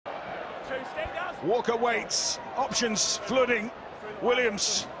Walker waits, options flooding.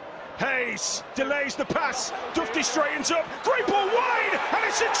 Williams, Hayes delays the pass, Dufty straightens up, great ball wide, and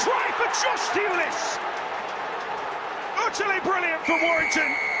it's a try for Josh Helens. Utterly brilliant for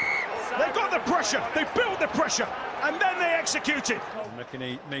Warrington. They got the pressure, they built the pressure, and then they executed.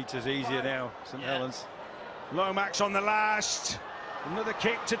 Making meters easier now, St Helens. Lomax on the last. Another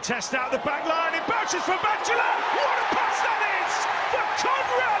kick to test out the back line. It bounces for Bachelor. What a pass that is for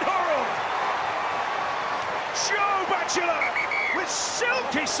Conrad Hurrell. Joe Bachelor with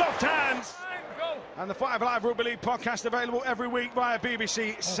silky soft hands. And the Five Live Rugby League podcast available every week via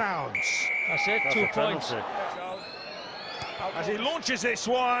BBC Sounds. That's it, 2 points. As he launches this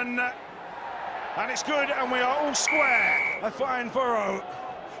one, and it's good, and we are all square. A fine furrow.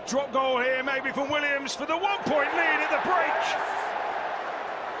 Drop goal here, maybe from Williams for the 1 point lead at the break.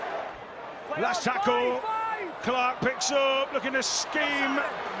 Last tackle. Clark picks up, looking to scheme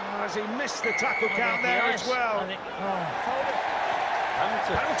as he missed the tackle count there as well.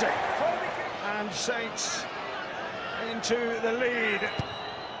 Penalty. And Saints into the lead.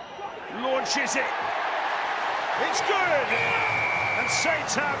 Launches it. It's good. And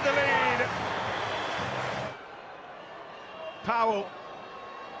Saints have the lead. Powell.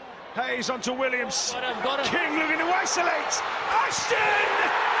 Hayes onto Williams. Got him. King looking to isolate. Ashton!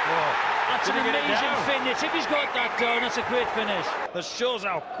 That's an amazing finish. If he's got that down, that's a great finish. That shows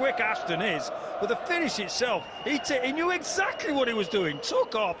how quick Ashton is. But the finish itself, he knew exactly what he was doing.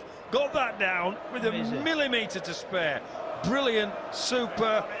 Took off, got that down with amazing. A millimetre to spare. Brilliant,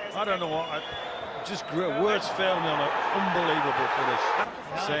 super. I don't know what. Just words fail me on an unbelievable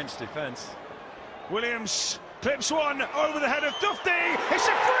finish. Saints defence. Williams clips one over the head of Dufty. It's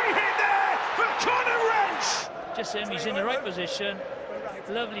a free hit there for Connor Wrench. Just him, he's in the right position.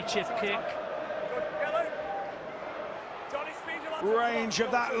 Lovely chip kick. Range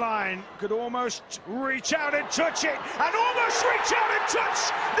of that line, could almost reach out and touch it, and almost reach out and touch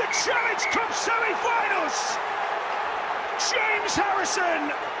the Challenge Cup semi-finals. James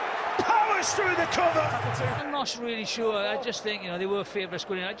Harrison powers through the cover. I'm not really sure. I just think, they were favourites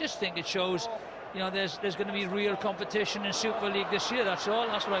going in. I just think it shows, there's going to be real competition in Super League this year. That's all.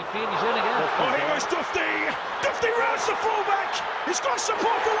 That's what I feel. He's in again. Oh, here goes Dufty. Dufty rounds the fullback. He's got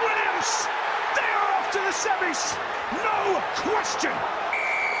support for Williams. They are off to the semis. No question.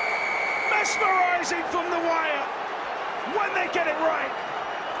 Mesmerising from the wire. When they get it right,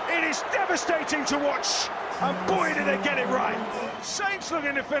 it is devastating to watch. And boy, did they get it right. Saints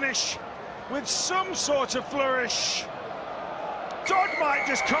looking to finish with some sort of flourish. Dodd might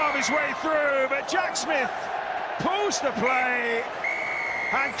just carve his way through, but Jack Smith pulls the play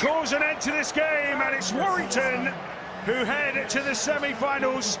and calls an end to this game, and it's Warrington who head to the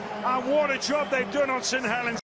semi-finals, and what a job they've done on St Helens.